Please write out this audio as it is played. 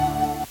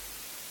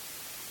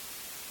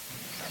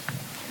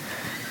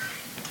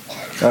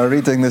Our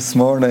reading this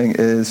morning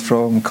is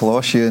from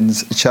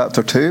Colossians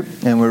chapter 2,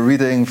 and we're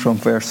reading from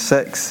verse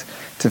 6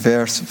 to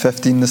verse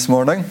 15 this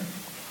morning.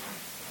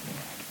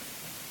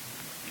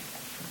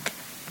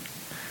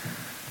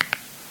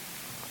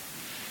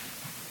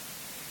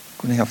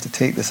 I'm going to have to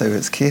take this out of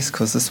its case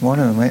because this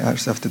morning I might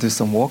actually have to do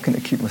some walking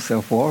to keep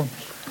myself warm.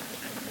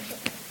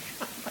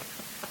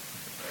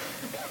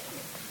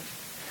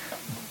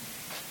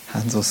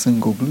 Hands will soon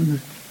go blue.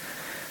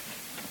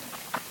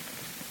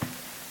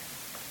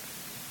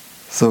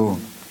 So,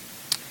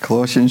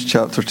 Colossians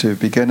chapter 2,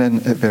 beginning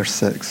at verse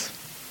 6.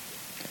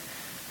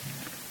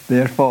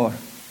 Therefore,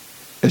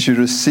 as you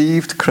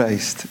received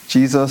Christ,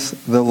 Jesus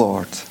the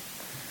Lord,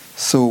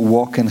 so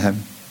walk in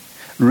him,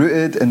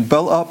 rooted and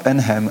built up in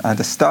him and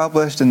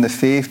established in the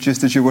faith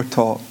just as you were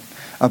taught,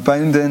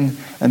 abounding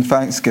in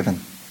thanksgiving.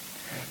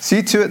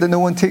 See to it that no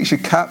one takes you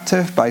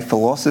captive by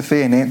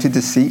philosophy and empty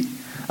deceit,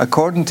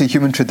 according to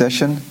human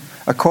tradition,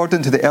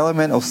 according to the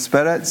elemental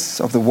spirits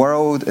of the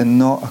world and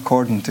not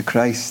according to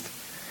Christ.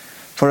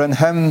 For in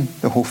him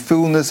the whole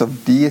fullness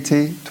of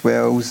deity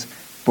dwells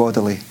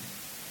bodily.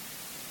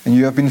 And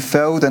you have been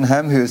filled in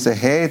him who is the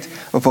head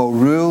of all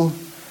rule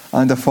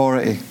and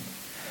authority.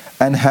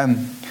 In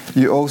him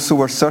you also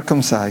were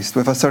circumcised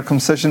with a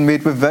circumcision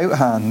made without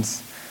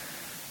hands,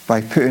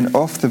 by putting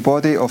off the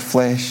body of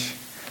flesh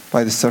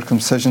by the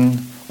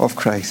circumcision of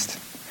Christ,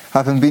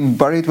 having been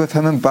buried with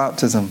him in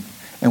baptism,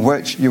 in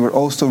which you were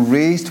also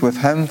raised with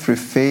him through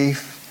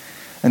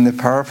faith in the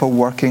powerful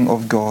working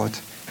of God,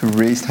 who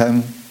raised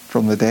him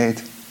from the dead.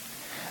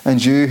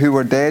 And you who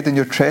were dead in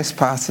your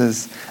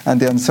trespasses and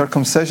the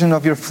uncircumcision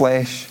of your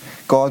flesh,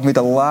 God made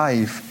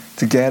alive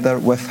together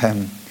with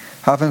him,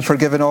 having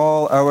forgiven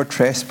all our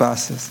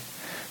trespasses,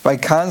 by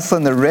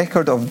cancelling the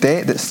record of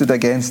debt that stood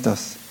against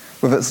us,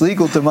 with its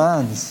legal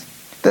demands.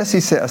 This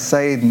he set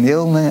aside,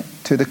 nailing it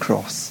to the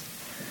cross.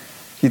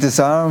 He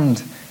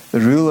disarmed the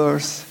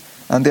rulers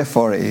and the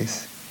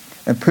authorities,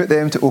 and put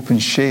them to open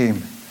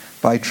shame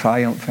by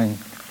triumphing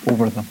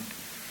over them.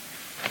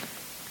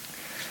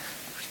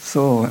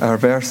 So, our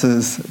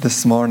verses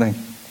this morning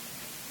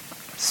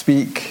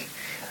speak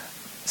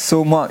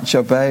so much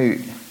about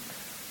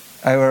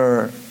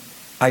our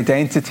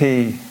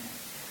identity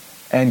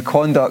and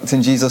conduct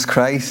in Jesus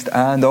Christ,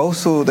 and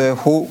also the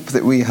hope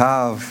that we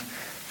have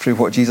through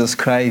what Jesus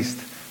Christ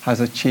has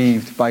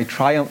achieved by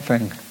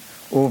triumphing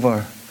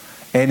over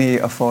any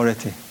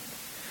authority.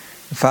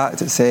 In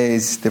fact, it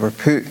says they were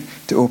put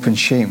to open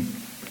shame.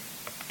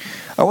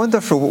 I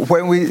wonder,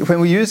 when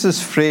we use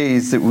this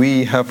phrase that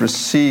we have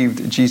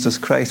received Jesus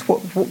Christ,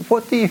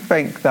 what do you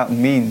think that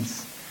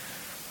means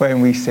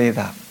when we say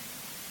that?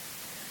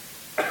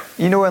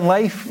 You know, in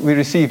life we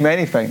receive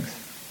many things.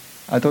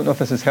 I don't know if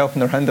this is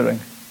helping or hindering,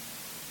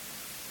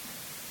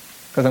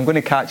 because I'm going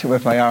to catch it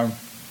with my arm.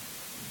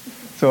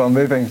 So I'm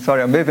moving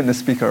the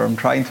speaker, I'm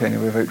trying to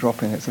anyway without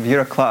dropping it. So if you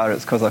hear a clatter,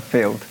 it's because I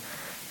failed.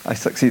 I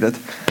succeeded.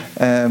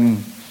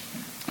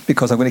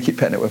 Because I'm going to keep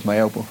hitting it with my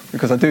elbow.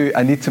 Because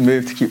I need to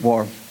move to keep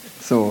warm.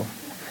 So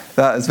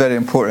that is very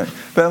important.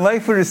 But in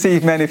life we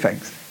receive many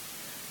things.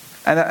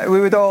 And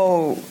we would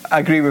all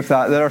agree with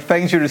that. There are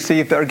things you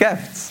receive that are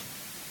gifts.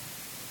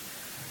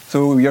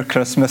 So your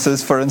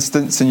Christmases, for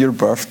instance, and your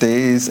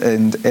birthdays,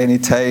 and any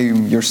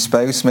time your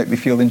spouse might be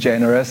feeling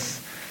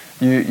generous,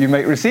 you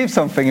might receive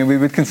something, and we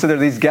would consider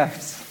these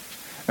gifts.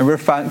 And we're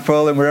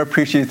thankful and we're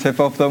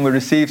appreciative of them. We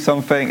receive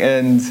something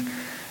and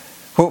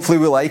hopefully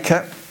we like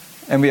it,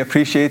 and we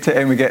appreciate it,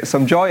 and we get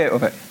some joy out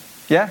of it.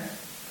 Yeah?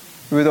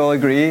 We would all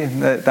agree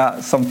that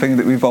that's something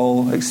that we've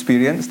all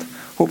experienced,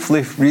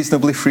 hopefully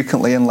reasonably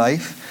frequently in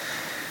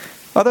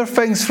life. Other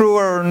things, though,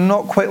 are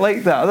not quite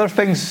like that. Other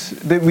things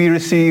that we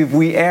receive,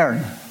 we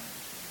earn.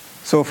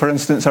 So, for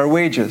instance, our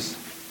wages.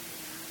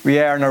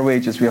 We earn our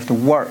wages. We have to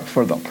work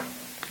for them.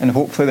 And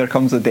hopefully there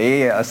comes a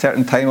day at a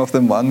certain time of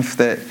the month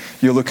that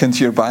you look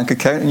into your bank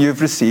account and you've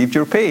received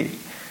your pay.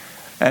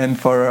 And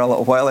for a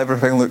little while,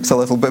 everything looks a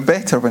little bit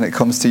better when it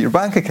comes to your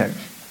bank account.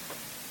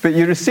 But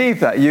you receive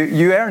that.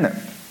 You earn it.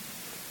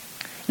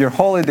 Your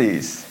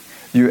holidays,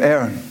 you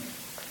earn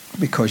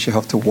because you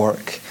have to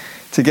work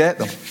to get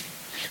them.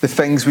 The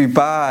things we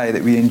buy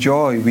that we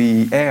enjoy,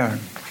 we earn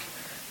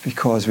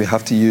because we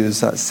have to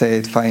use that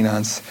said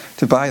finance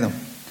to buy them.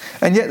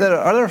 And yet there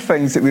are other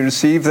things that we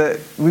receive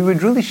that we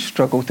would really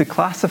struggle to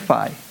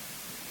classify.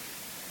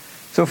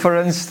 So, for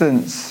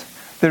instance,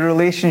 the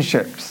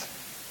relationships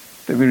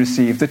that we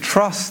receive, the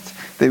trust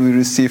that we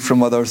receive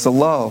from others, the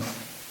love,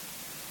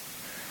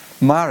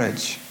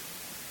 marriage,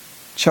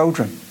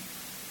 children.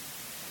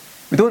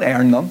 We don't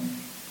earn them.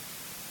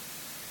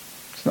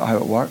 It's not how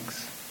it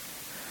works.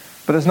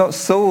 But it's not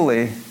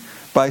solely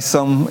by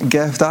some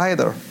gift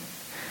either.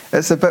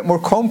 It's a bit more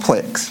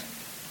complex.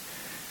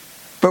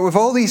 But with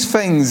all these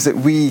things that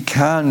we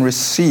can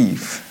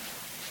receive,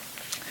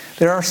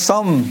 there are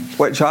some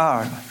which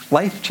are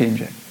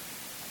life-changing.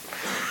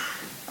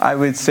 I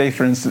would say,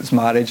 for instance,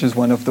 marriage is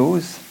one of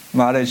those.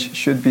 Marriage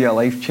should be a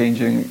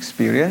life-changing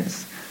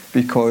experience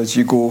because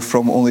you go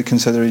from only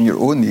considering your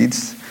own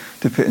needs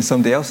to putting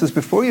somebody else's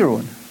before your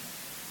own.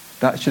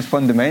 That's just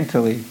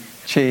fundamentally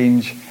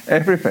change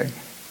everything.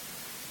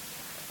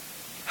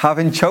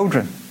 Having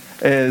children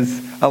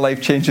is a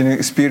life-changing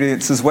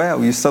experience as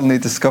well. You suddenly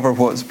discover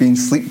what being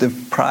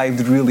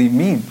sleep-deprived really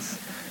means.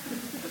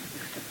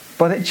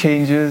 But it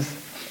changes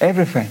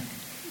everything.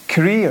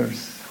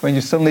 Careers. When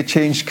you suddenly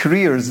change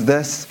careers,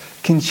 this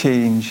can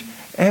change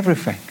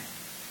everything.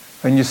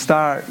 When you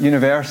start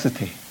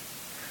university,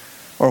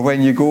 or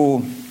when you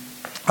go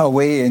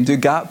away and do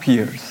gap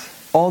years,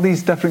 all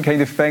these different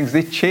kind of things,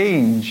 they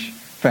change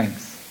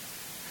things.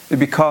 They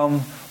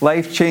become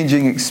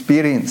life-changing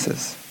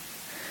experiences.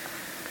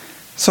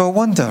 So I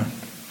wonder,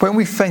 when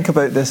we think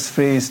about this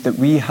phrase that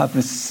we have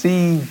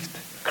received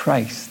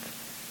Christ,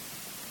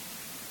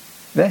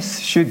 this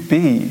should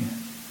be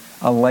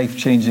a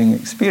life-changing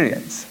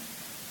experience.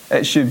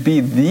 It should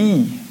be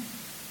the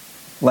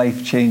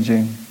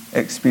life-changing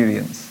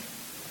experience.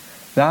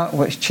 That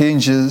which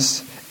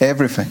changes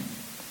everything.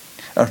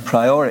 Our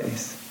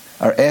priorities,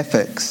 our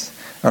ethics,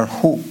 our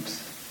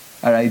hopes,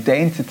 our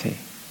identity,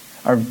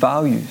 our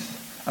values,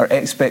 our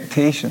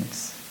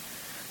expectations.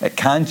 It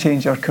can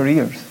change our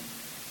careers.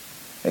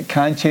 It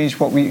can change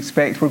what we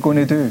expect we're going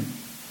to do.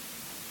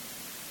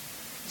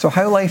 So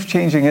how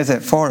life-changing is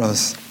it for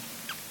us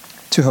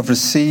to have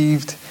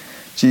received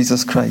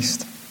Jesus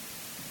Christ?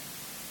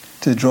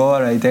 To draw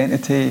our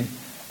identity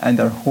and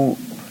our hope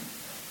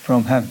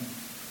from Him.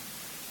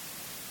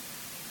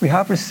 We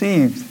have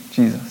received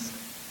Jesus.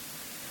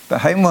 But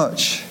how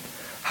much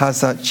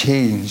has that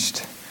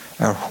changed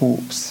our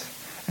hopes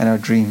and our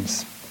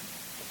dreams?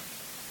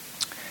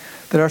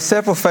 There are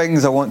several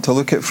things I want to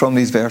look at from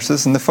these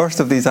verses, and the first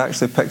of these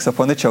actually picks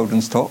up on the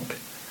children's talk,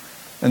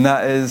 and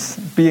that is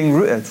being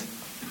rooted.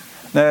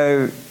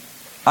 Now,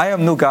 I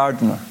am no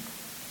gardener.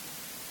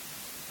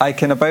 I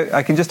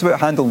can just about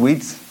handle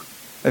weeds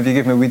if you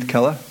give me a weed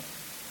killer.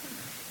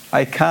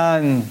 I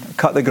can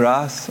cut the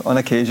grass on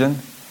occasion,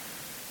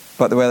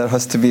 but the weather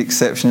has to be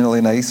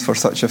exceptionally nice for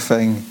such a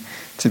thing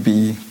to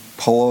be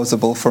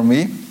plausible for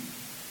me.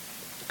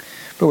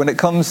 But when it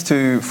comes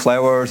to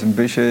flowers and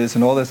bushes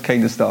and all this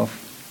kind of stuff,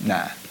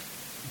 nah.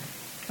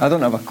 I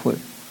don't have a clue.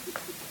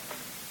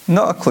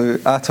 Not a clue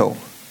at all.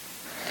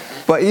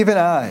 But even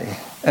I,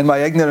 in my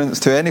ignorance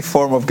to any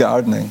form of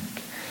gardening,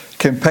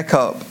 can pick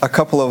up a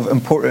couple of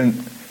important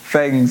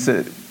things,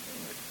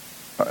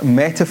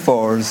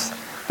 metaphors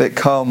that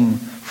come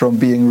from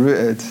being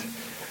rooted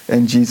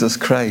in Jesus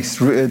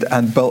Christ, rooted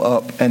and built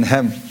up in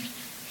Him.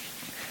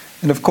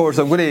 And of course,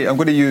 I'm going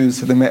to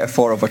use the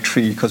metaphor of a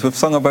tree, because we've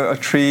sung about a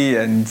tree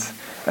and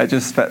it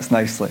just fits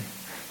nicely.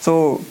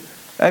 So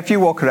if you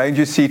walk around,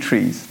 you see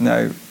trees.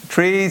 Now,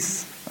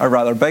 trees are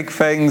rather big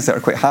things that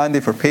are quite handy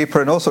for paper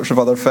and all sorts of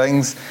other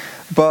things,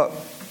 but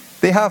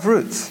they have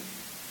roots.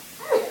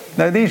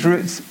 Now, these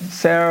roots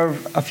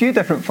serve a few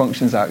different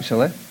functions,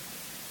 actually.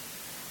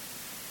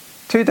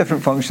 Two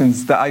different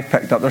functions that I've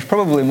picked up. There's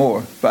probably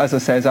more, but as I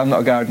said, I'm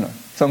not a gardener,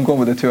 so I'm going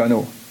with the two I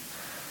know.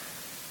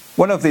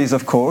 One of these,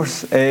 of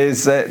course,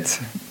 is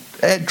that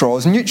it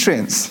draws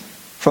nutrients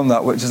from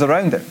that which is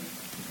around it.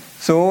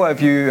 So if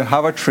you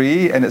have a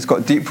tree and it's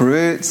got deep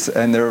roots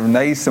and they're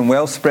nice and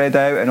well spread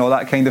out and all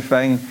that kind of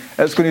thing,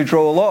 it's going to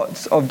draw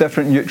lots of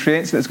different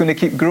nutrients and it's going to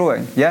keep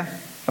growing. Yeah?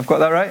 I've got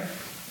that right?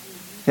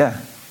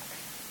 Yeah.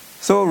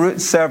 So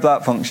roots serve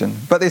that function.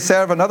 But they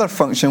serve another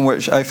function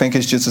which I think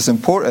is just as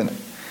important.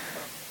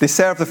 They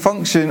serve the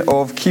function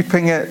of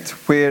keeping it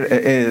where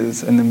it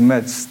is in the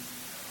midst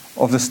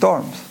of the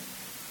storms.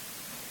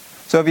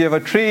 So if you have a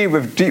tree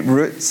with deep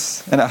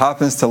roots and it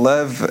happens to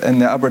live in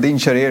the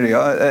Aberdeenshire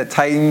area, at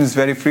times,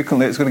 very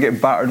frequently, it's going to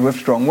get battered with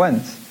strong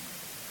winds.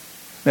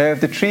 Now, if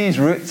the tree's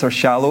roots are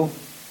shallow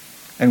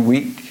and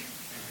weak,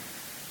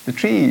 the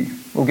tree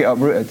will get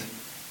uprooted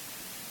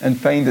and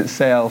find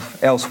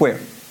itself elsewhere.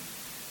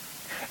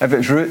 If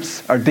its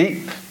roots are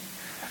deep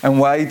and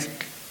wide,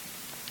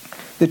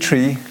 the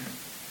tree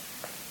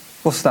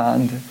will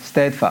stand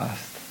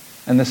steadfast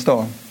in the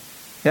storm.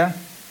 Yeah?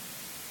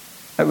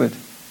 It would.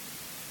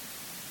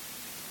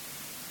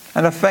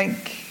 And I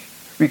think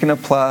we can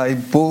apply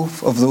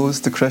both of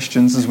those to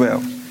Christians as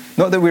well.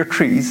 Not that we're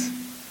trees.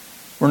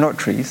 We're not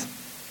trees.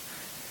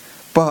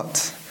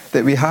 But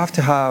that we have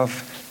to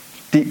have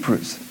deep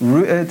roots,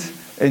 rooted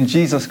in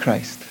Jesus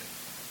Christ.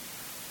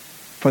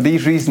 For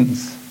these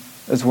reasons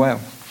as well.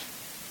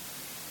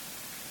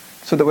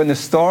 So that when the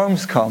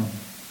storms come,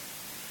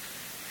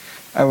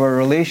 our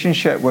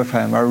relationship with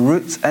Him, our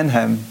roots in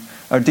Him,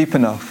 are deep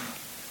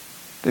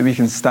enough that we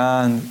can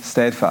stand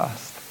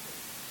steadfast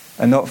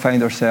and not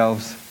find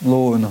ourselves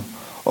blown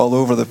all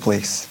over the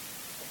place.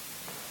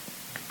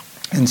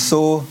 And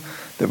so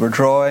that we're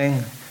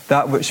drawing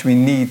that which we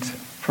need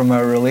from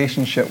our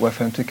relationship with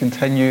Him to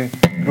continue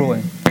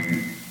growing.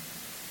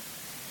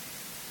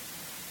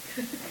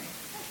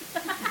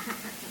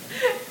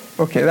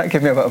 Okay, that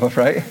gave me a bit of a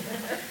fright.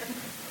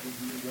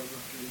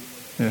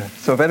 Yeah.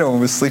 So if anyone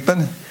was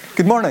sleeping,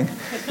 good morning.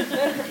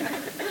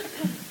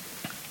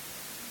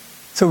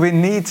 So we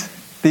need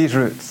these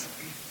roots.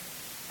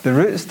 The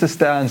roots to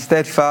stand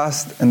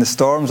steadfast in the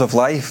storms of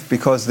life,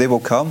 because they will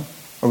come,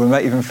 or we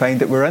might even find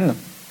that we're in them.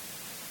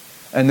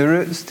 and the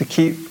roots to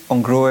keep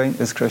on growing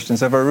as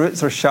Christians. If our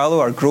roots are shallow,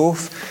 our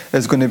growth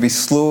is going to be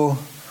slow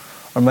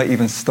or might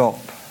even stop.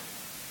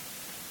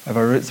 If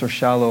our roots are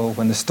shallow,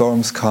 when the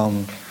storms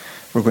come,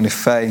 we're going to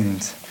find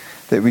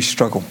that we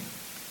struggle.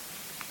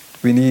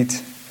 We need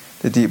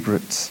the deep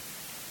roots.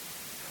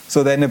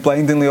 So then the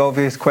blindingly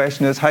obvious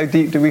question is, how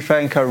deep do we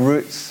think our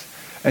roots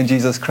in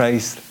Jesus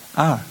Christ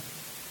are?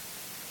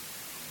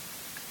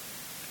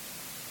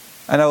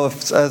 And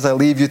as I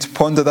leave you to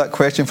ponder that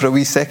question for a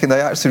wee second, I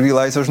actually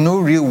realise there's no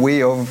real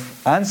way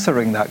of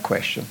answering that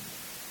question.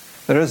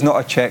 There is not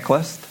a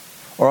checklist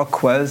or a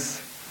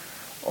quiz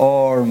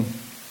or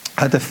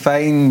a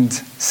defined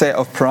set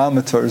of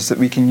parameters that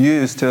we can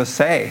use to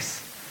assess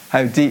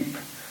how deep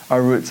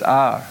our roots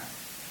are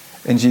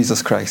in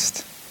Jesus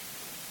Christ.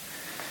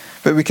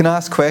 But we can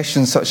ask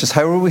questions such as,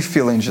 how are we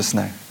feeling just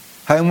now?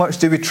 How much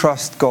do we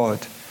trust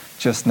God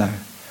just now?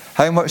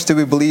 How much do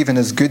we believe in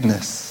His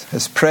goodness,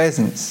 His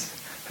presence,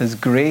 His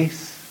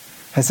grace,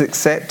 His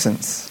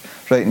acceptance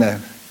right now?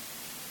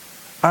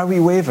 Are we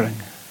wavering?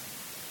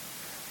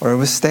 Or are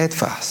we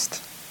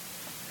steadfast?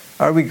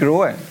 Are we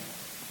growing?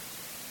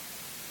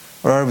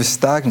 Or are we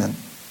stagnant?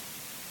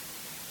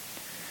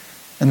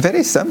 And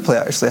very simply,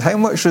 actually, how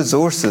much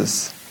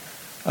resources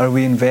are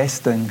we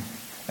investing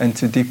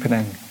into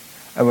deepening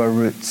our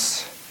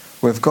roots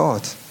with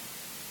God?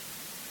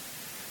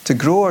 To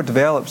grow or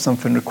develop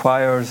something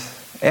requires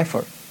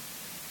effort.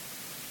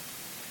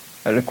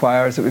 It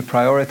requires that we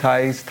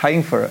prioritise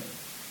time for it.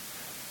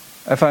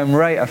 If I'm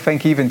right, I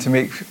think even to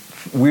make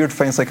weird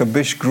things like a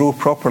bush grow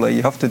properly,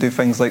 you have to do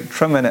things like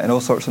trimming it and all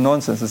sorts of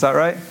nonsense. Is that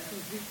right?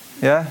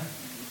 Yeah?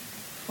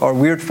 Or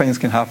weird things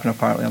can happen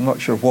apparently. I'm not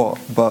sure what,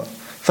 but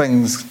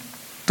things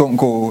don't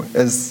go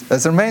as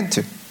they're meant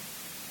to.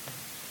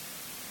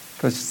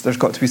 Because there's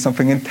got to be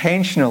something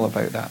intentional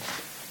about that.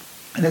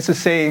 And it's the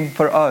same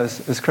for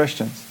us as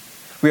Christians.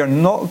 We are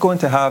not going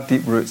to have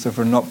deep roots if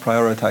we're not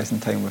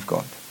prioritising time with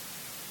God.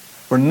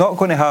 We're not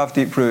going to have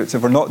deep roots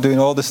if we're not doing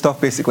all the stuff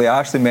basically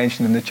Ashley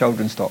mentioned in the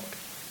children's talk.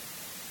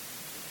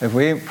 If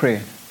we ain't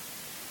praying,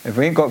 if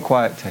we ain't got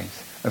quiet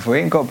times, if we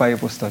ain't got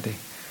Bible study,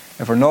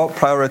 if we're not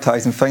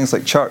prioritising things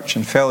like church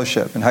and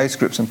fellowship and house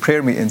groups and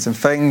prayer meetings and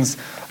things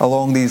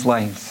along these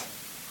lines,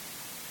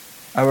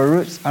 our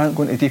roots aren't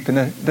going to deepen.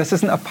 This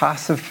isn't a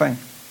passive thing.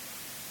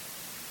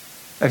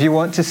 If you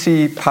want to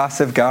see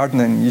passive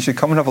gardening, you should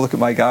come and have a look at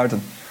my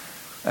garden.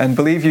 And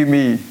believe you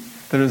me,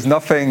 there is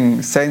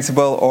nothing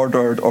sensible,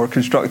 ordered, or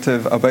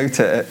constructive about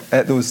it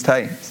at those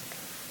times.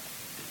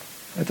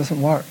 It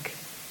doesn't work.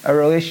 Our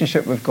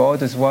relationship with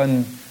God is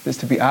one that's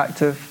to be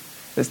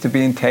active, that's to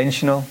be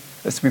intentional,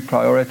 that's to be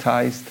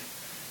prioritised.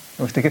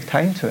 We have to give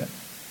time to it.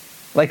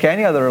 Like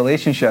any other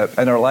relationship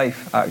in our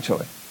life,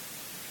 actually.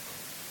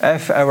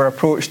 If our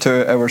approach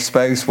to our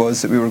spouse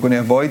was that we were going to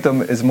avoid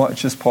them as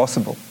much as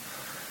possible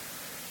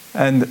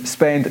and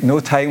spend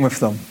no time with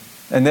them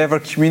and never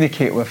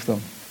communicate with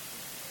them,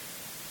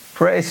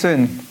 pretty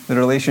soon the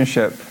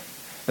relationship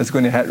is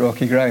going to hit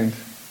rocky ground.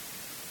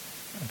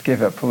 I'd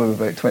give it probably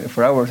about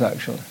 24 hours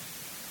actually.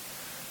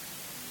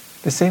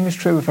 The same is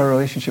true with our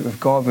relationship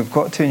with God. We've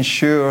got to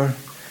ensure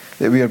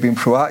that we are being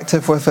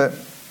proactive with it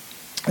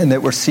and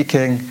that we're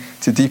seeking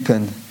to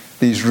deepen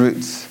these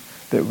roots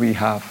that we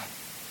have.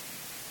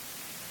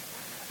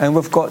 And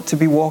we've got to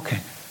be walking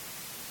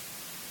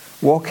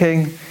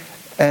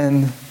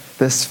in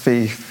this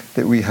faith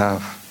that we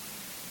have.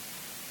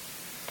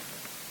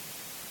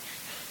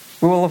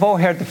 We will have all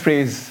heard the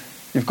phrase,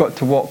 you've got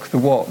to walk the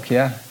walk,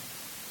 yeah?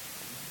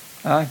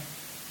 Aye.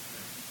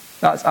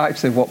 That's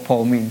actually what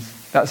Paul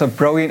means. That's a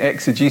brilliant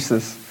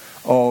exegesis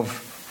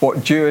of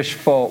what Jewish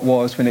thought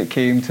was when it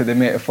came to the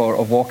metaphor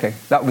of walking.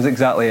 That was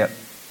exactly it.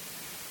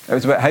 It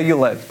was about how you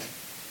lived.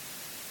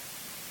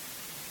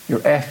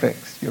 Your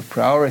ethics, your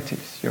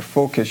priorities, your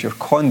focus, your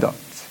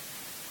conduct.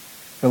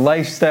 The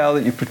lifestyle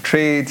that you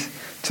portrayed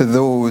to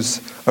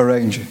those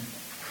around you.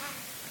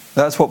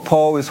 That's what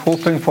Paul is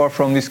hoping for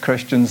from these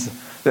Christians,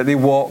 that they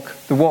walk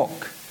the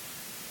walk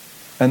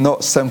and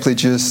not simply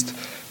just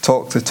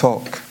talk the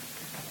talk.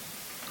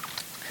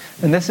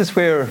 And this is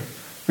where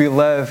we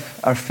live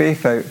our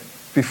faith out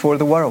before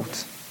the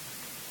world.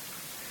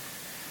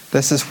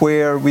 This is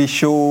where we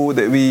show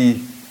that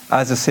we,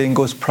 as the saying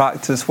goes,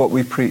 practice what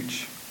we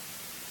preach.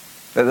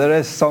 That there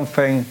is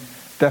something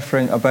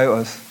different about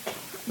us.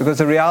 Because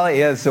the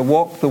reality is, the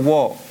walk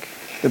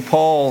that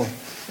Paul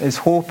is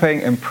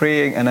hoping and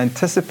praying and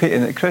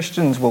anticipating that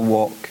Christians will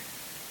walk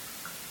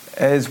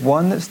is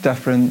one that's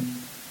different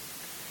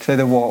to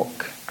the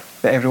walk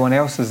that everyone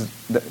else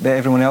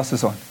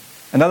is on.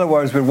 In other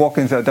words, we're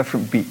walking to a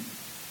different beat.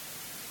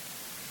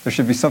 There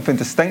should be something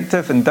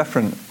distinctive and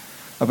different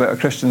about a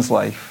Christian's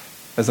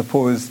life as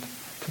opposed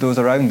to those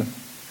around them.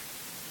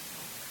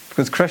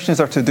 Because Christians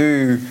are to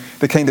do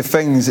the kind of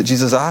things that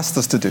Jesus asked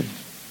us to do.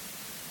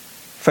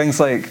 Things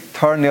like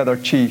turn the other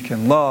cheek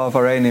and love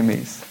our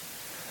enemies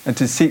and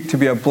to seek to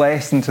be a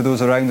blessing to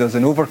those around us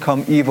and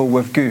overcome evil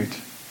with good.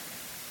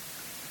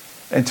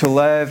 And to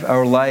live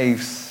our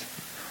lives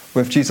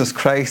with Jesus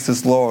Christ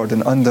as Lord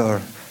and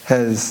under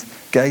His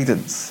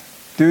guidance.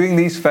 Doing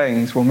these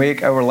things will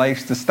make our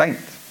lives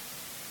distinct,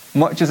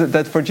 much as it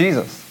did for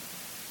Jesus.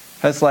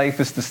 His life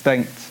is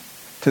distinct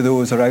to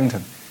those around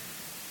him.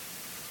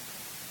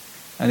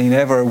 And he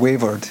never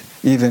wavered,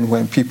 even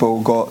when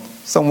people got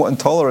somewhat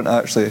intolerant,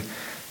 actually,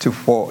 to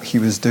what he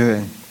was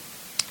doing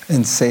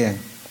and saying.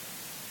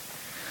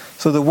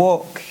 So the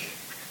walk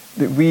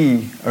that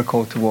we are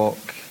called to walk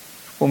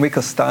will make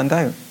us stand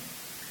out,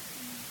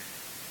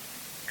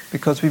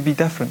 because we'd be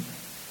different.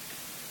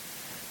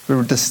 We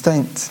were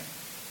distinct.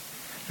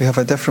 We have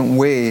a different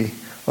way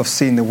of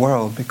seeing the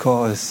world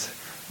because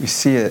we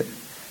see it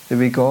the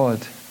way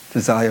God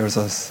desires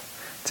us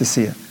to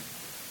see it.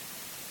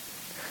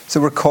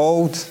 So we're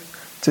called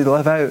to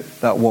live out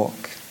that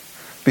walk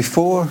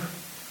before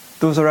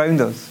those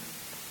around us.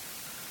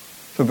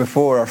 So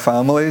before our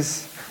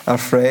families, our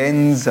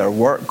friends, our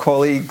work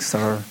colleagues,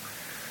 our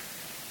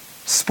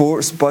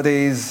sports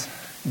buddies,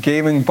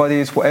 gaming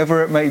buddies,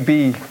 whatever it might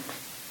be,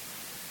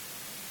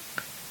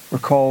 we're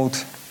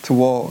called to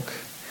walk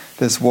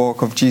this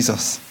walk of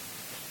Jesus.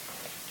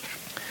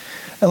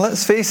 And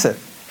let's face it,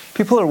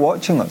 people are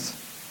watching us.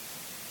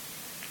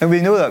 And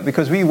we know that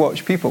because we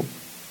watch people.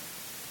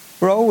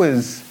 We're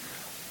always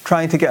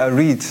trying to get a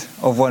read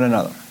of one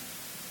another,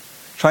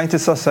 trying to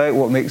suss out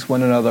what makes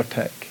one another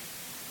tick,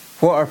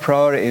 what our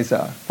priorities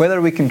are,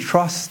 whether we can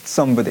trust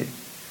somebody.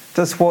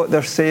 Does what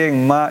they're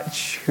saying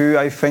match who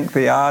I think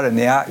they are and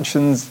the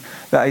actions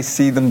that I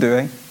see them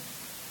doing?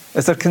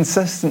 Is there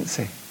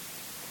consistency?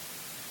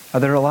 Are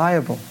they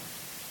reliable?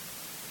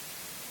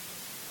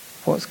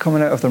 What's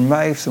coming out of their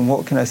mouths and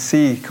what can I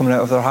see coming out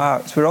of their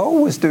hearts? We're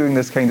always doing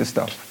this kind of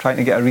stuff, trying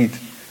to get a read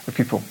of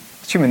people.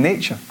 It's human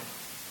nature.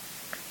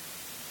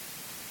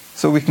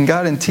 So we can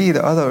guarantee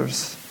that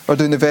others are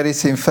doing the very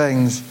same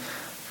things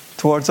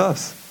towards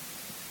us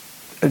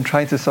and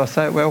trying to suss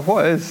out, well,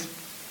 what is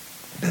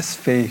this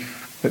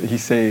faith that he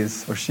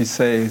says or she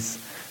says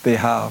they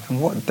have,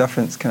 and what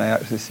difference can I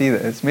actually see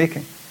that it's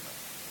making?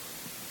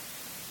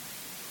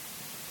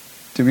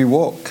 Do we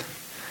walk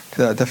to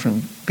that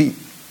different beat?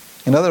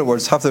 In other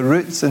words, have the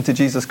roots into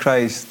Jesus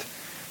Christ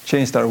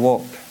changed our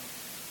walk?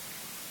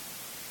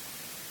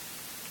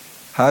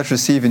 Has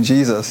receiving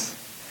Jesus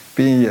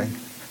being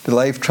the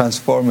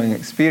life-transforming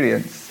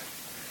experience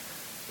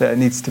that it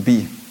needs to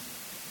be?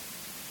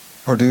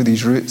 Or do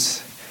these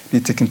roots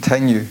need to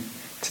continue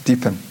to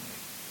deepen?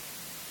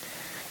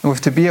 And we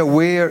have to be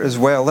aware as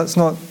well. Let's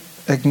not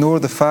ignore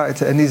the fact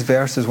that in these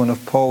verses, one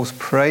of Paul's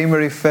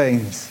primary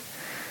things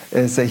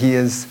is that he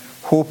is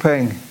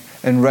hoping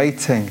and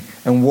writing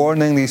and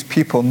warning these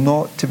people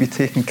not to be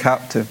taken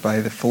captive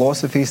by the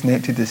philosophies and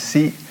empty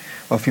deceit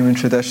of human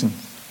tradition,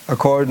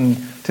 according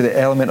to the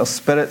elemental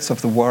spirits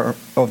of the world.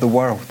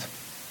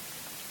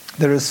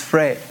 There is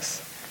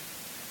threats.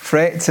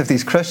 Threats if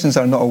these Christians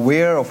are not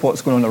aware of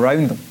what's going on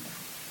around them.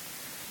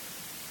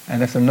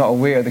 And if they're not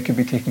aware, they could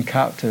be taken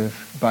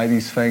captive by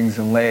these things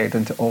and led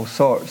into all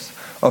sorts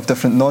of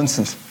different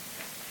nonsense.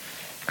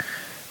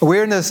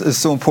 Awareness is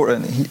so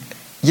important.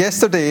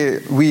 Yesterday,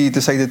 we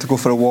decided to go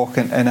for a walk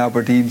in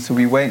Aberdeen, so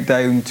we went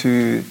down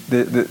to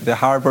the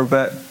harbour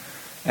bit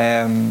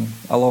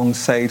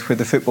alongside where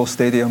the football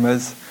stadium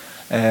is.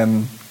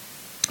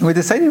 We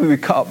decided we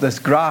would cut up this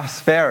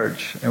grass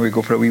verge and we'd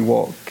go for a wee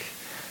walk.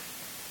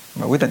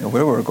 Well, we didn't know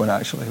where we were going,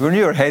 actually. We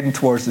knew we were heading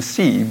towards the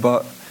sea,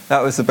 but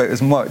that was about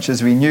as much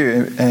as we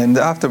knew. And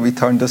after we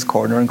turned this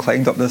corner and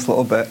climbed up this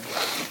little bit,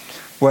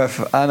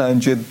 with Anna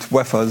and Jude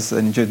with us,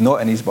 and Jude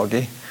not in his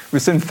buggy, we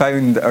soon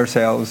found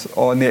ourselves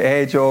on the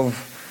edge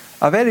of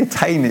a very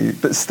tiny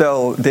but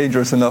still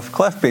dangerous enough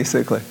cliff,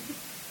 basically.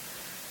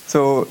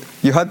 So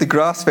you had the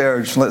grass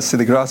verge, let's say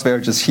the grass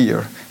verge is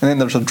here, and then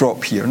there's a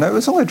drop here. Now it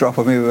was only a drop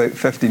of maybe about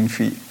 15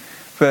 feet.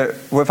 But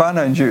with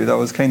Anna and Jude, I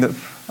was kind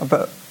of a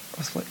bit, I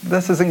was like,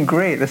 this isn't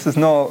great. This is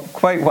not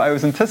quite what I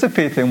was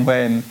anticipating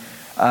when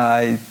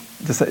we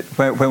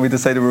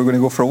decided we were going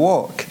to go for a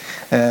walk.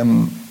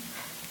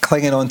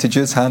 Clinging on to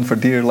Jude's hand for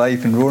dear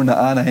life and roaring at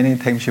Anna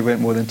anytime she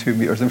went more than 2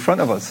 meters in front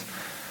of us.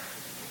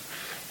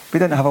 We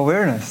didn't have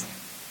awareness.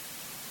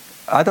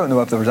 I don't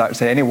know if there was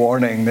actually any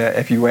warning that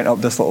if you went up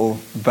this little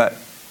bit,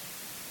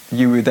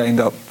 you would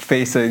end up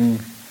facing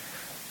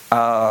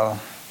a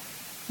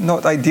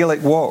not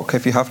idyllic walk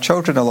if you have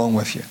children along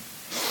with you.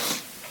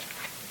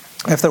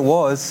 If there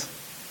was,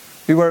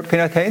 we weren't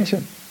paying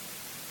attention.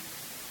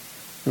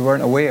 We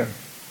weren't aware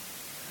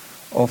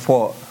of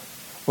what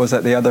was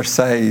at the other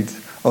side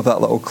of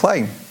that little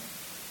climb.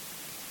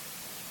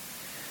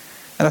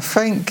 And I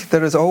think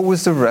there is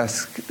always the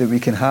risk that we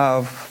can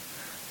have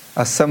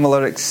a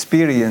similar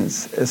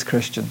experience as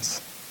Christians.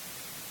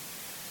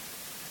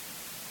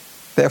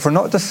 That if we're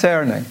not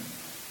discerning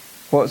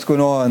what's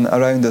going on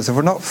around us, if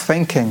we're not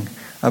thinking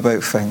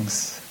about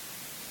things,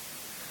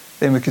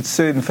 then we could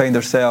soon find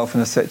ourselves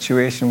in a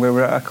situation where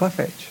we're at a cliff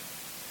edge,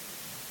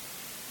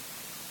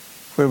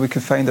 where we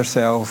could find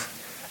ourselves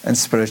in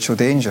spiritual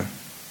danger.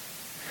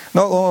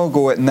 Not long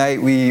ago at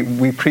night,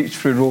 we preached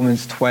through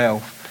Romans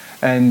 12.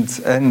 And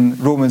in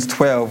Romans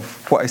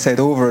 12, what I said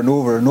over and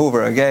over and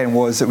over again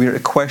was that we are to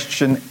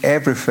question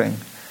everything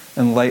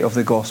in light of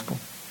the gospel.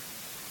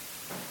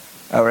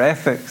 our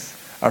ethics,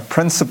 our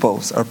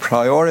principles, our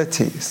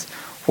priorities,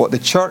 what the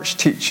church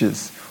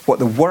teaches, what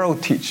the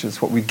world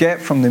teaches, what we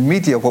get from the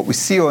media, what we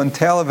see on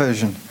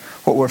television,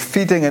 what we're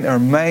feeding in our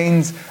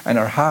minds and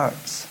our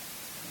hearts.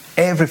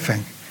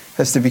 Everything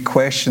has to be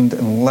questioned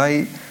in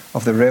light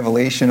of the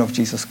revelation of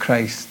Jesus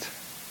Christ,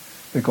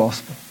 the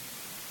gospel.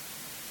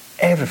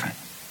 Everything.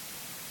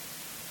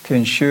 To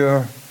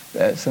ensure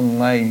that it's in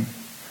line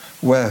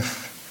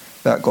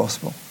with that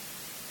gospel.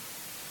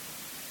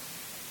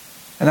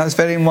 And that's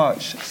very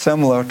much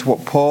similar to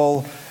what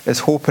Paul is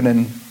hoping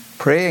and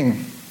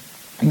praying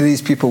that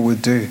these people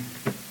would do.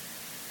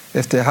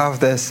 Is to have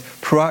this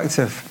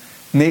proactive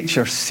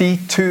nature, see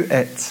to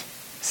it.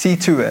 See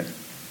to it.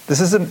 This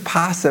isn't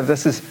passive,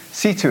 this is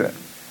see to it.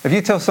 If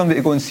you tell somebody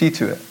to go and see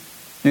to it,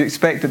 you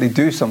expect that they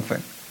do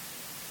something.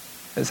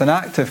 It's an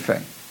active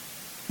thing,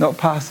 not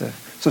passive.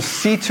 So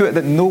see to it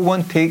that no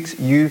one takes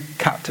you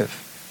captive.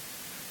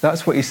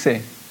 That's what he's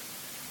saying.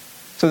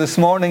 So this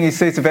morning he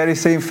says the very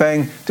same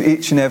thing to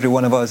each and every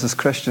one of us as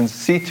Christians.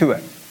 See to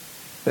it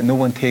that no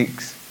one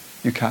takes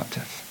you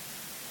captive.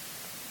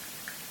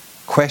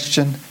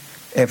 Question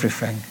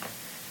everything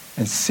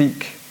and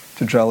seek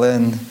to drill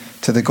in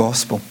to the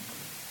gospel.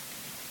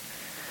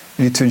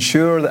 We need to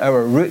ensure that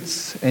our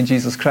roots in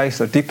Jesus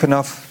Christ are deep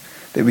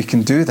enough that we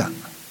can do that.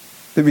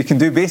 That we can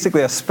do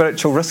basically a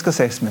spiritual risk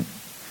assessment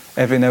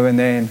every now and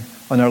then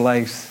on our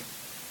lives.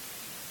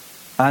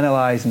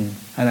 Analysing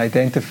and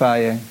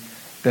identifying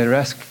the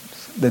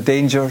risks, the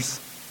dangers,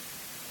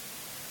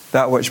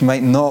 that which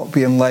might not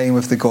be in line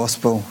with the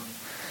gospel,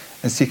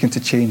 and seeking to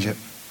change it.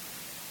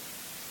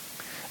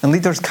 And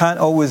leaders can't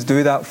always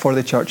do that for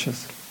the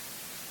churches.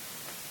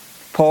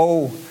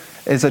 Paul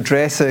is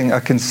addressing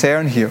a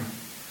concern here,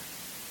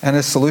 and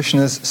his solution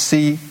is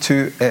see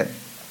to it.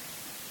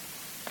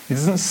 He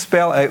doesn't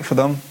spell it out for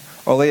them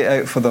or lay it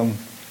out for them.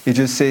 He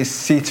just says,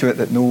 see to it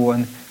that no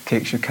one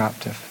takes you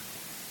captive.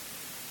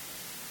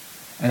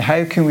 And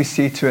how can we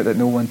see to it that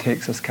no one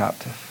takes us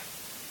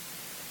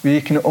captive?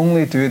 We can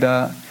only do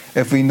that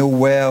if we know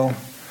well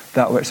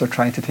that which they're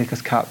trying to take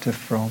us captive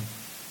from.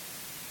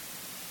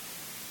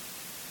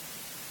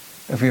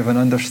 If we have an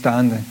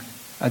understanding,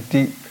 a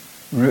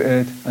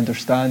deep-rooted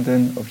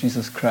understanding of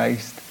Jesus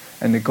Christ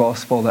and the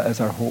gospel that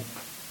is our hope,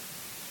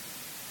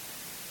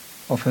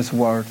 of his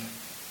word.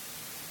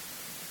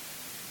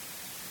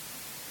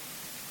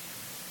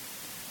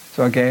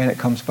 So again, it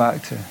comes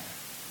back to,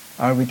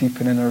 are we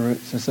deepening our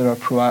roots? Is there a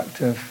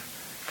proactive,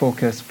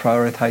 focused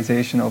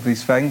prioritization of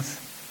these things?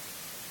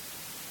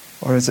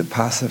 Or is it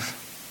passive?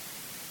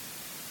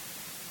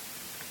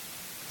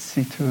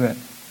 See to it.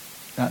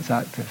 That's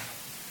active.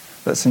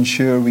 Let's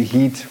ensure we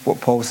heed what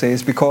Paul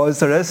says, because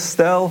there is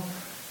still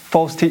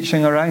false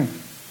teaching around.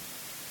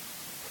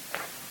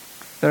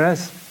 There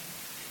is.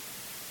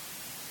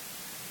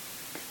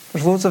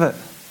 There's loads of it.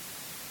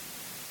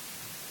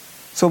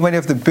 So many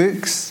of the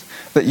books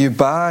that you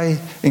buy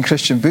in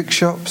Christian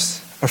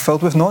bookshops are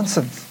filled with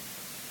nonsense,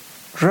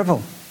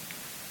 drivel,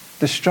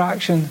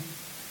 distraction,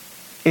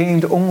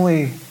 aimed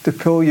only to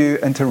pull you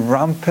into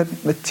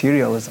rampant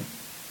materialism.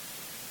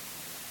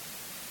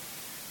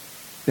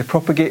 They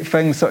propagate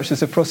things such as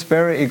the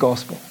prosperity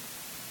gospel,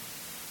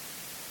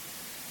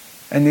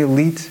 and they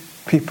lead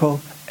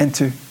people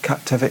into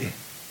captivity.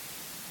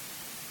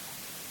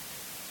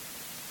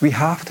 We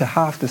have to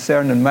have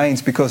discerning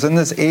minds, because in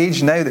this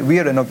age now that we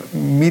are in a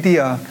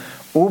media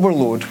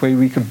overload where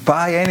we could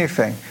buy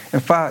anything. In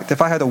fact,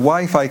 if I had a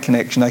Wi-Fi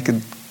connection, I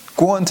could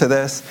go onto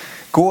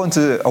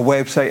a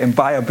website and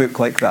buy a book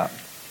like that.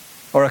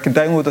 Or I could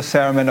download a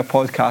sermon, a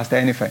podcast,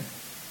 anything.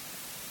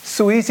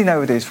 So easy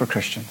nowadays for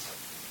Christians.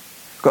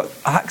 We've got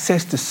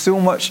access to so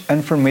much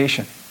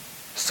information,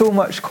 so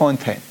much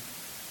content.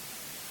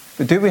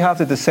 But do we have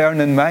the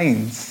discerning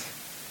minds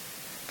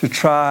to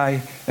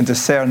try and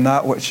discern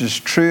that which is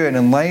true and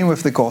in line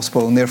with the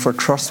gospel and therefore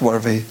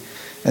trustworthy,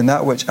 and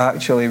that which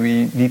actually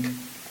we need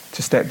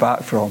to step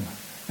back from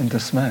and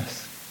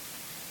dismiss?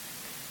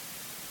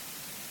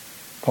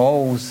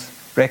 Paul's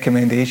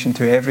recommendation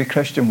to every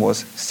Christian was,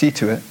 see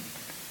to it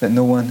that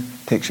no one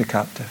takes you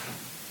captive.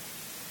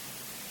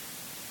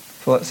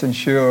 So let's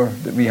ensure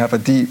that we have a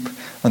deep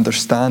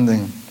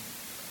understanding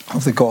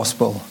of the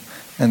gospel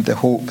and the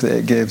hope that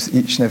it gives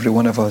each and every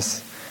one of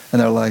us in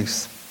our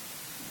lives.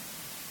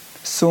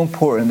 It's so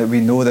important that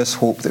we know this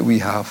hope that we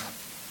have,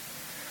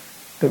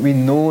 that we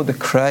know the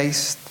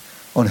Christ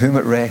on whom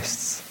it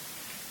rests,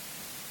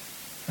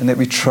 and that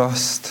we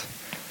trust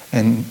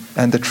and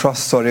the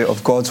trust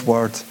of God's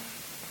word.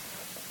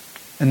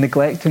 And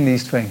neglecting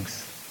these things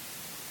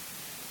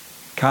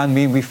can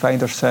mean we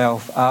find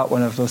ourselves at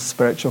one of those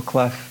spiritual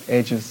cliff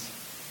edges.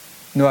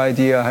 No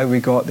idea how we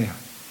got there,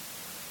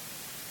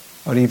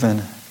 or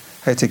even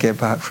how to get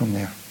back from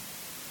there.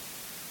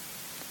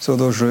 So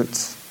those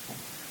roots,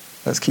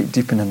 let's keep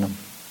deepening them.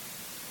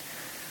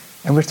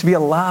 And we're to be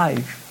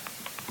alive.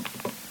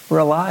 We're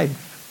alive.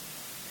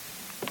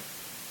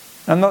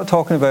 I'm not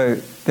talking about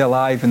the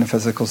alive in the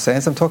physical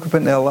sense. I'm talking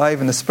about the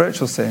alive in the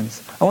spiritual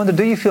sense. I wonder,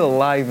 do you feel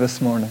alive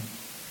this morning?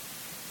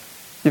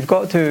 You've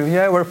got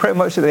to, we're pretty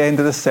much at the end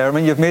of the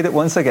sermon. You've made it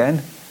once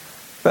again.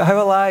 But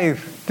how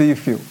alive do you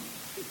feel?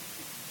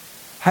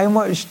 How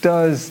much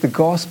does the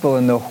gospel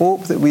and the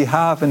hope that we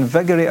have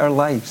invigorate our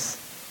lives?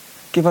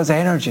 Give us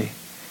energy,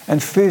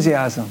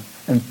 enthusiasm,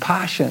 and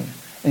passion,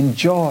 and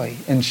joy,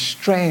 and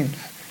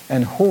strength,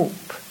 and hope.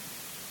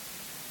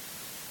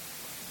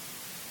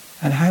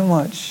 And how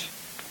much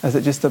is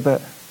it just a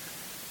bit,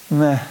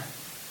 meh,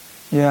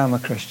 yeah, I'm a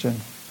Christian.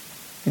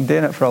 Been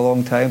doing it for a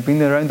long time,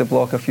 been around the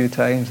block a few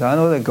times. I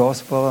know the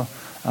gospel,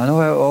 I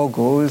know how it all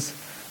goes.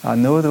 I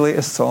know the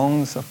latest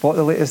songs, I've bought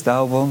the latest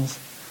albums.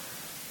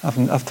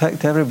 I've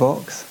ticked every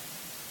box.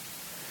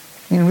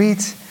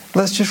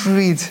 Let's just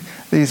read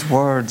these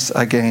words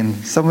again,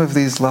 some of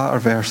these latter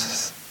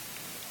verses.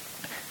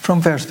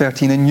 From verse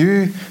 13, and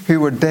you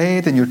who were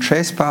dead in your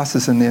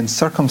trespasses and the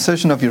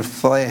uncircumcision of your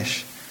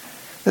flesh.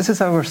 This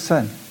is our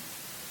sin.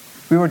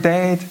 We were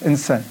dead in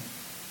sin.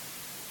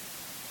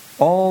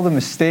 All the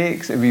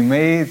mistakes that we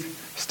made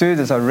stood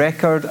as a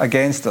record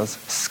against us,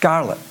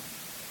 scarlet.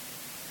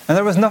 And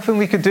there was nothing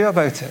we could do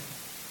about it.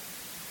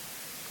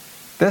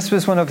 This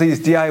was one of these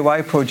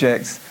DIY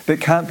projects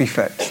that can't be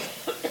fixed.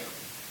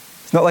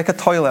 It's not like a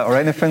toilet or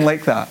anything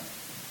like that.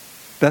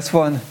 This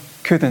one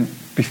couldn't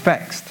be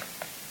fixed.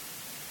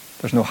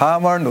 There's no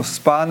hammer, no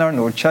spanner,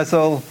 no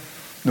chisel,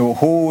 no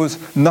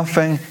hose,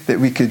 nothing that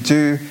we could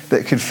do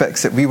that could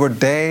fix it. We were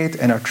dead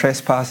in our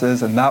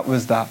trespasses, and that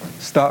was that,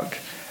 stuck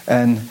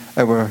in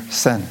our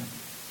sin.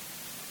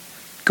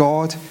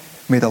 God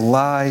made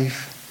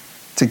alive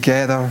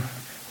together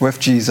with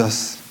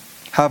Jesus,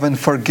 having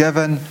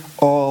forgiven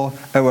all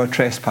our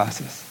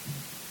trespasses.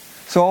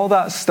 So all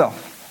that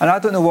stuff, and I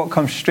don't know what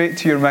comes straight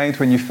to your mind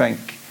when you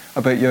think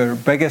about your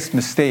biggest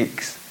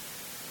mistakes,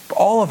 but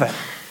all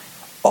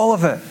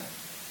of it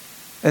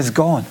is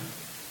gone.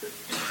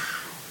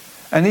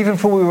 And even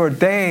though we were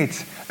dead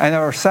in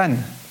our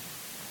sin,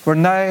 we're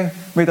now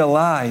made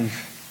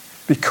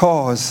alive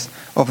because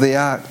of the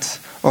act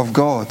of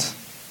God.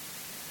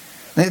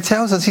 And it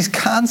tells us He's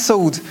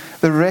cancelled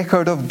the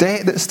record of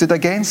debt that stood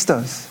against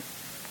us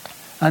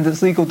and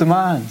its legal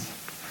demands.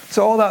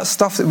 So all that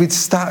stuff that we'd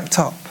stacked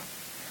up,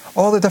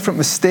 all the different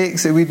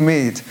mistakes that we'd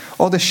made,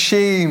 all the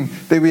shame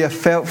that we have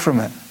felt from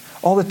it,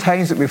 all the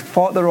times that we've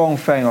thought the wrong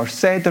thing or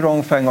said the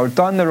wrong thing or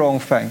done the wrong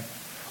thing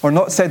or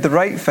not said the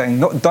right thing,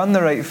 not done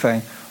the right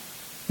thing,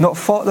 not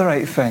thought the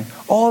right thing,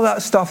 all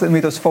that stuff that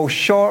made us fall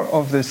short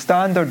of the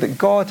standard that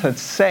God had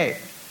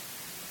set,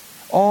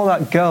 all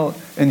that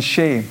guilt and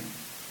shame,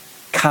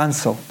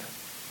 cancelled,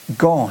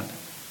 gone,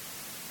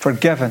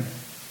 forgiven,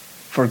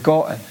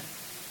 forgotten,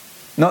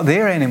 not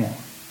there anymore.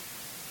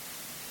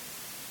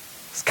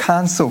 It's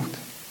cancelled.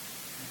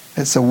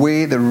 It's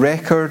away. The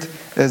record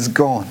is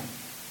gone.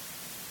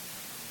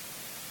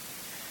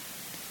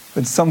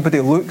 When somebody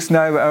looks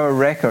now at our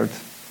record,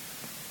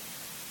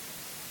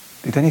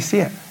 they didn't see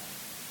it.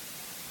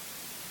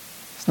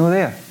 It's not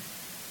there.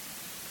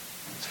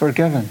 It's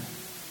forgiven.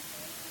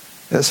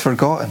 It's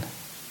forgotten.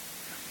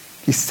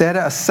 He set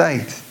it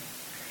aside.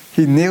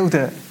 He nailed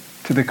it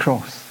to the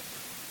cross.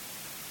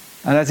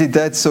 And as He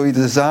did so, He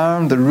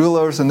disarmed the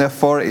rulers and the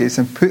authorities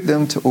and put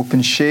them to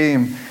open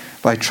shame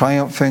by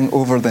triumphing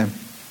over them.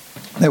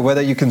 Now,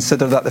 whether you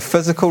consider that the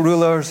physical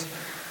rulers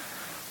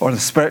or the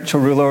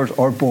spiritual rulers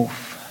or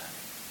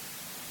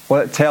both,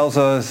 what it tells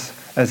us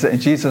is that in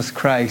Jesus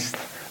Christ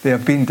they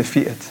have been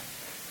defeated.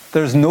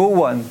 There's no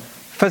one,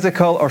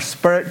 physical or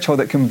spiritual,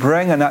 that can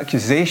bring an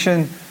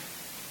accusation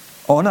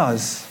on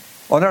us,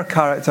 on our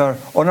character,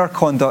 on our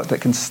conduct,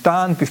 that can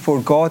stand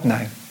before God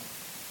now.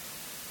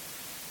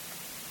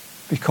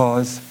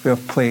 Because we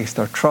have placed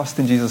our trust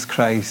in Jesus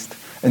Christ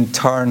and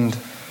turned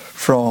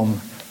from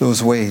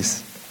those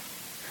ways.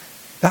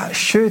 That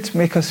should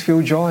make us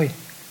feel joy.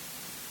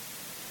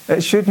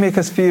 It should make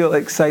us feel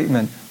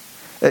excitement.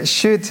 It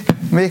should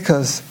make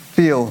us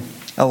feel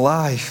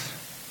alive.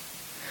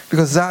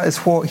 Because that is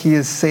what He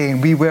is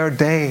saying. We were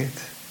dead,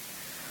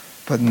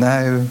 but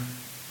now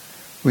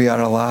we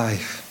are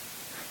alive.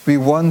 We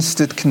once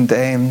stood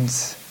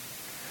condemned,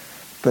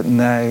 but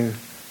now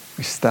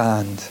we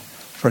stand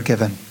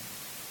forgiven.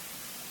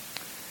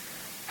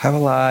 How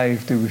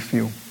alive do we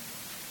feel?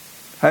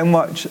 How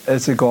much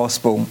is the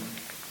gospel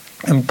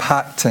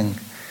impacting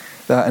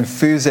that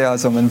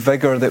enthusiasm and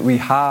vigour that we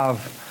have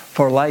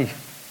for life?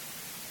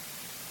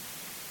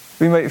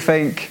 We might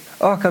think,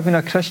 I've been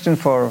a Christian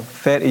for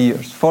 30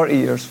 years, 40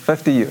 years,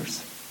 50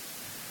 years.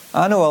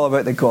 I know all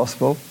about the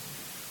gospel.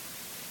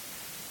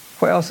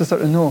 What else is there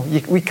to know?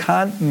 We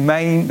can't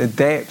mine the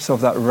depths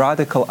of that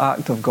radical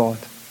act of God.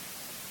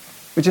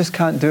 We just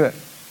can't do it.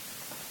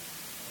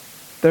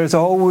 There's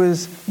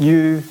always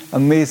new,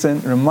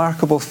 amazing,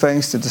 remarkable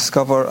things to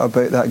discover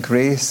about that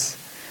grace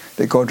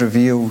that God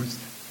reveals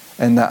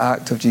in that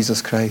act of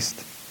Jesus Christ.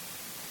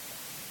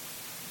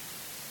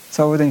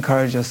 So I would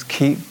encourage us,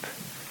 keep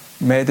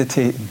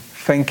meditating,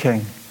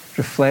 thinking,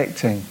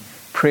 reflecting,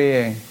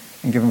 praying,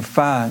 and giving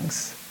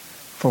thanks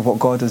for what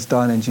God has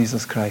done in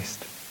Jesus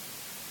Christ.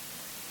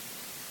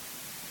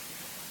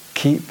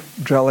 Keep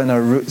drilling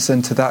our roots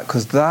into that,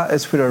 because that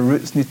is where our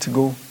roots need to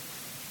go.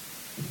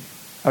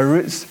 Our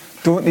roots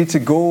don't need to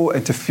go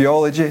into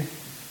theology.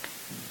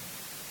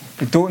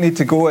 They don't need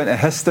to go into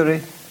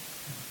history.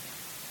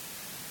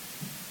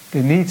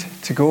 They need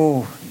to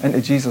go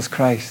into Jesus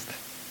Christ,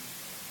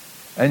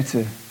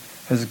 into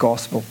his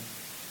gospel,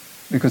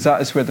 because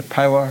that is where the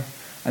power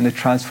and the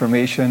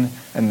transformation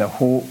and the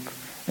hope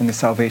and the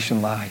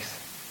salvation lies.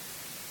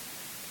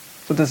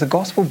 So does the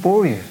gospel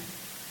bore you?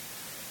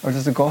 Or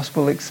does the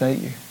gospel excite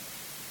you?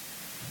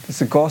 Does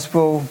the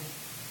gospel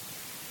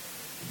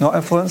not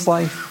influence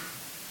life?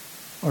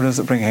 Or does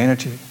it bring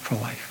energy for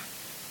life?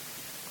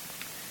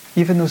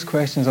 Even those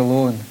questions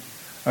alone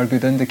are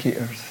good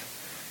indicators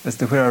as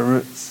to where our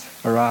roots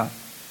are at.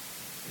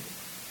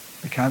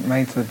 We can't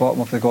mine to the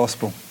bottom of the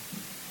gospel,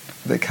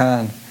 but it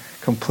can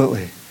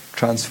completely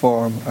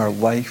transform our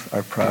life,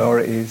 our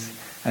priorities,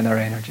 and our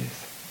energies.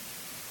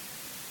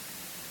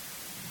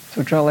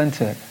 So drill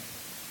into it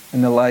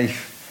in the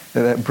life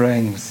that it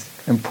brings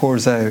and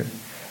pours out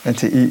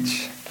into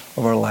each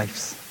of our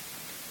lives.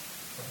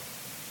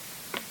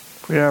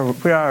 Where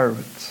are our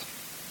roots?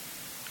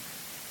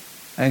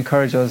 I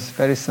encourage us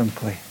very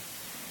simply,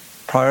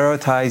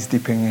 prioritize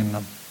deepening in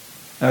them.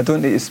 Now, I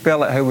don't need to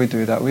spell out how we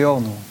do that. We all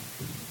know.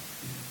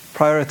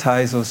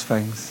 Prioritize those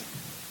things.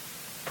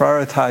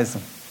 Prioritize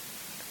them.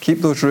 Keep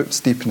those roots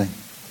deepening.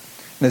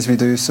 And as we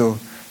do so,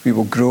 we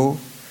will grow.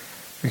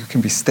 We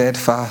can be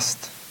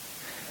steadfast.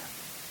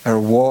 Our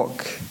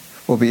walk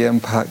will be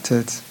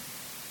impacted.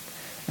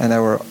 And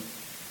our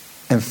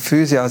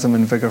enthusiasm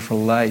and vigour for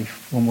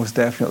life will most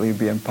definitely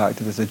be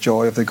impacted as the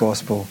joy of the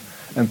gospel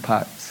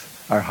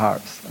impacts our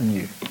hearts and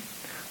you.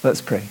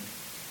 Let's pray.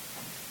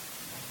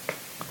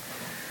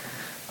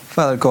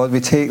 Father God,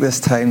 we take this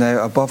time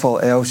now above all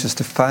else just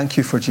to thank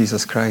you for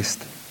Jesus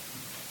Christ,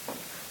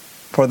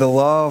 for the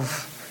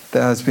love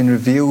that has been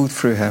revealed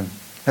through him,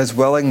 his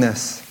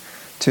willingness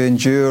to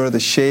endure the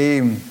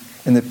shame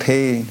and the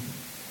pain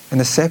and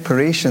the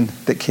separation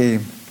that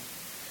came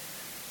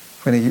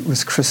when he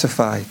was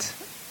crucified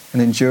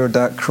and endured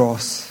that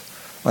cross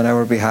on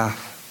our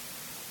behalf.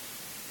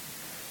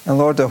 And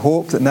Lord, the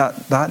hope that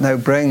now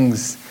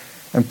brings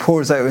and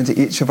pours out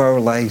into each of our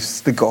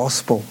lives, the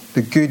gospel,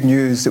 the good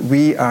news that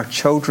we are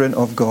children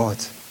of God.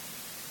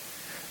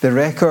 The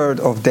record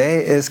of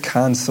debt is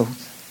cancelled.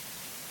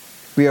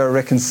 We are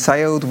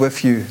reconciled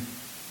with you,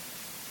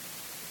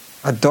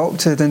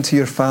 adopted into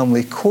your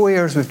family,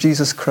 co-heirs with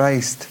Jesus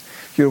Christ,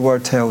 your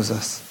word tells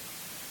us.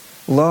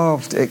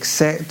 Loved,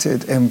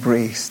 accepted,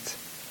 embraced.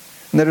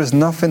 And there is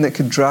nothing that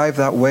could drive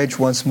that wedge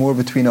once more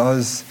between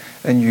us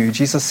and you.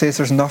 Jesus says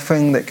there's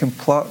nothing that can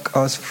pluck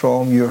us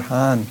from your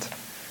hand.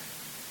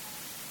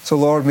 So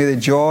Lord, may the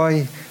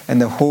joy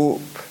and the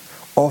hope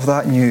of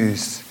that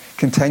news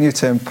continue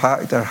to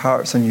impact our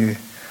hearts on you.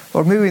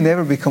 Lord, may we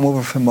never become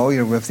over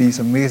familiar with these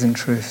amazing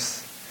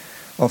truths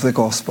of the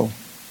gospel.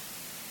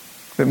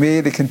 But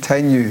may they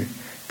continue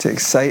to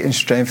excite and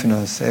strengthen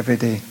us every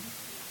day.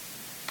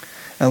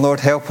 And Lord,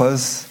 help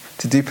us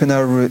to deepen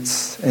our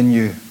roots in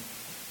you,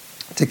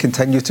 to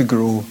continue to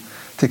grow,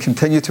 to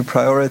continue to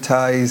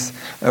prioritize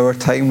our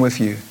time with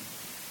you.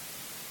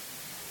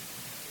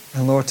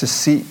 And Lord, to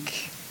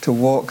seek to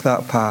walk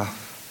that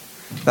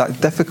path,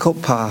 that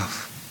difficult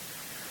path,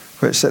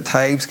 which at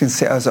times can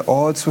set us at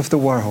odds with the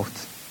world,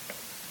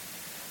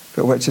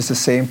 but which is the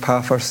same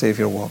path our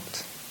Saviour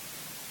walked.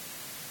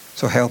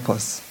 So help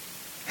us.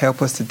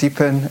 Help us to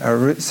deepen our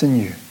roots in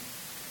you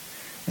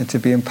and to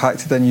be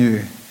impacted in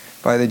you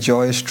by the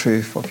joyous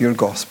truth of your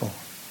gospel.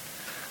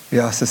 We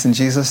ask this in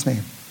Jesus'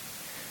 name.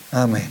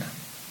 Amen.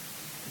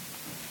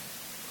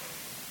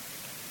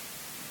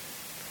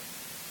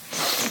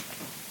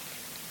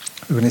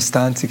 We're going to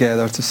stand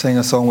together to sing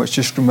a song which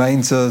just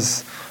reminds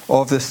us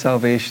of this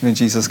salvation in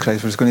Jesus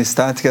Christ. We're just going to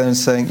stand together and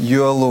sing,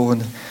 "You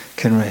alone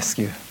can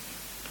rescue."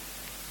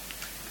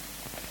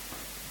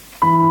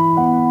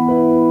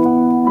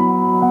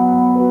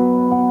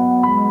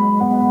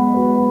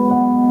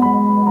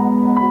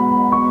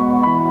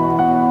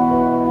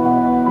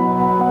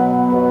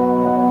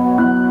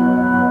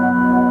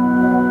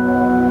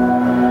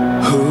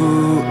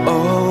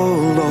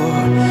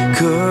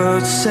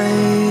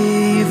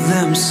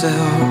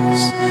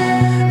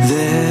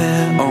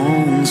 Their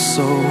own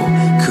soul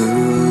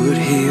could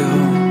heal.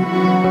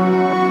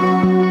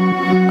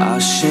 Our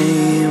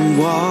shame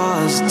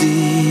was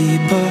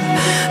deeper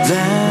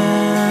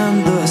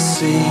than the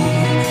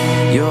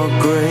sea. Your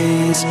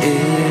grace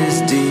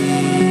is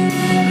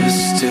deeper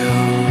still.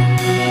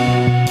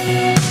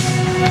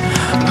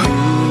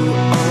 Who,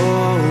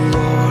 oh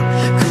Lord,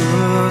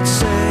 could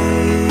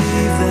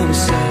save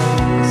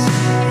themselves?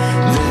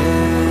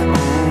 Their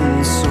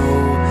own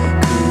soul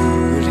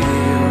could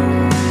heal.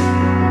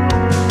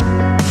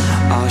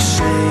 Our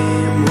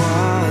shame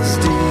was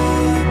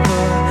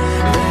deeper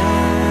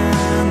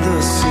than the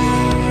sea.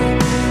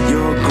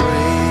 Your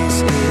grace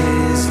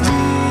is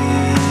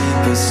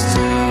deeper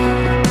still.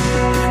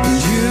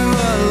 You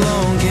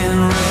alone can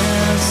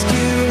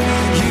rescue.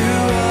 You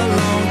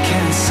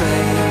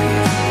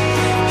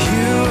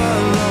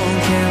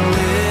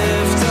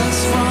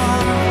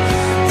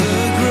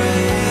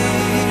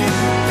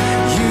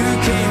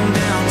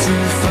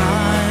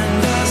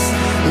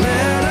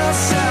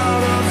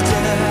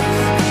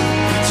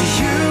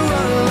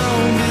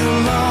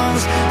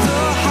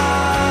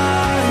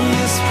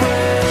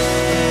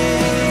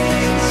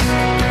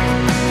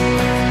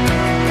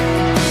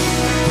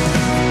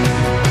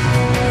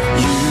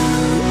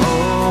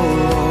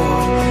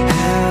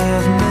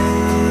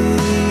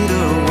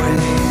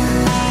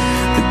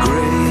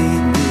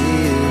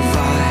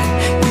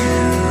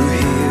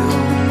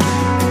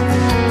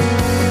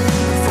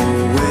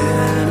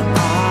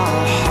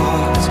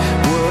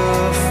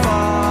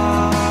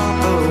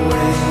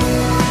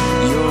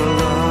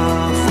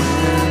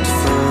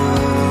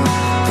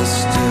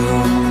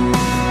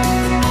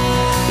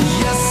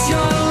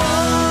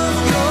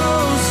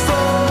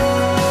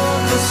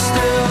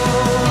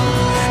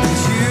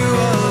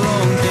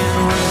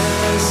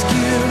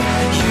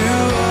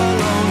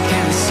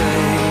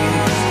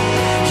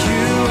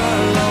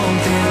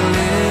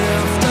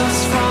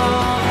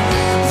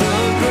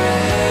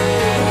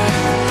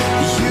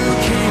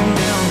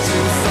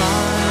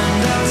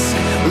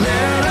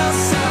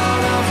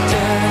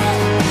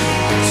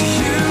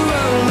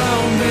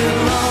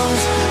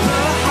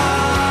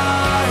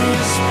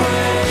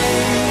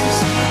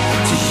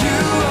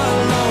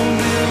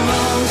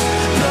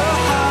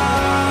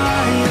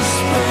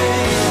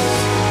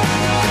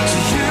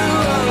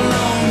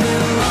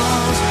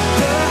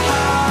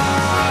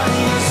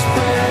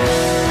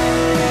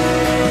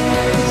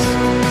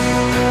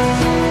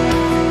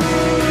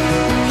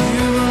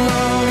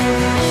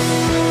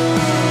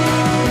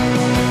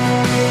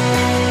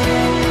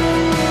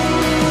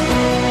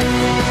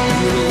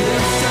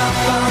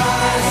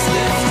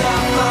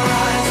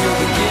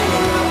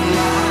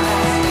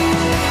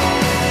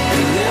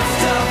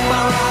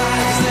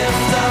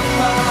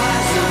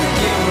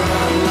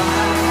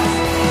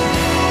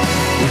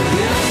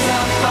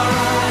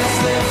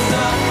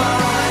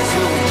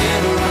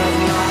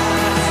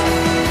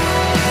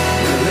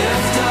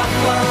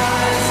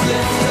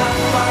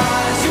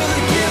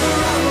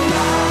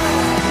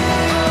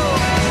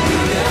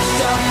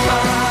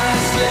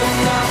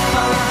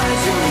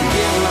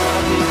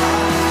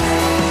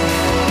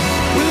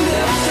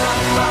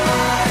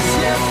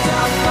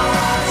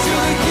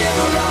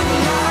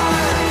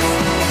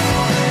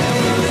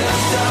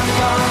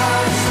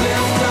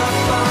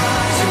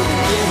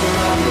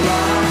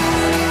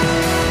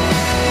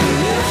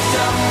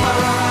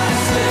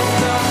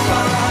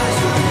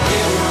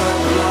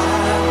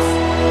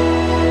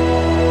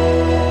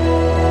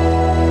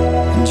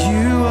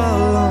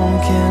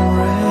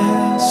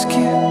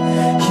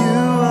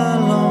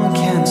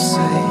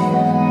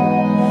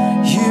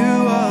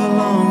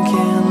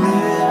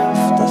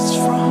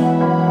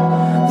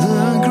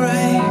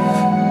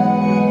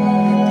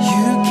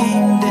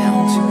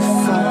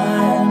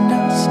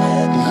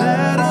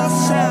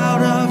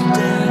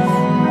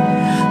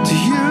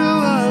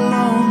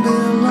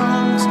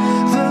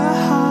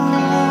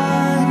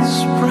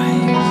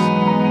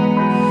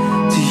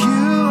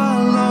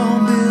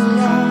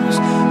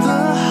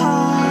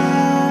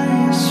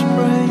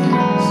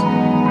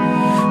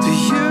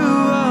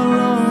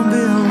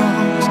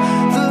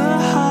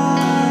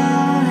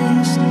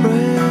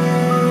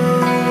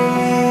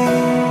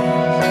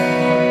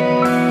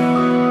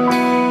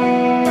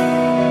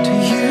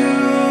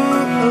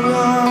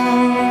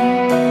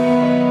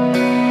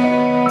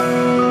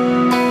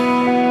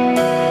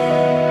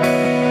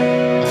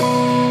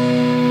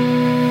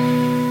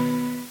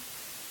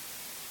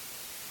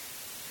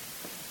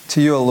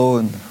To you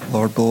alone,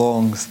 Lord,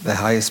 belongs the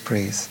highest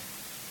praise.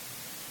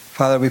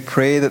 Father, we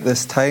pray that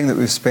this time that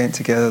we've spent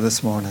together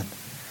this morning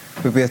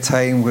will be a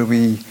time where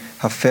we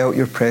have felt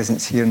your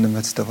presence here in the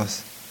midst of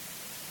us.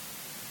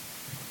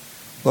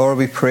 Lord,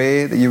 we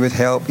pray that you would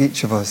help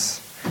each of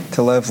us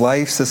to live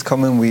lives this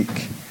coming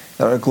week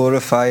that are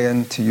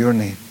glorifying to your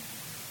name.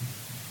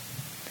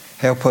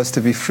 Help us to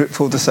be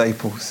fruitful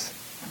disciples,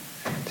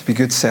 to be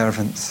good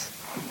servants.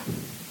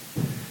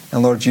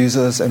 And Lord, use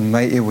us in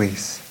mighty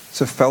ways.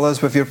 So fill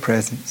us with your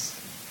presence.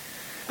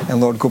 And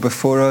Lord, go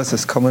before us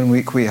this coming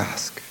week, we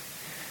ask.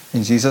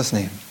 In Jesus'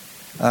 name,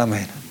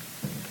 amen.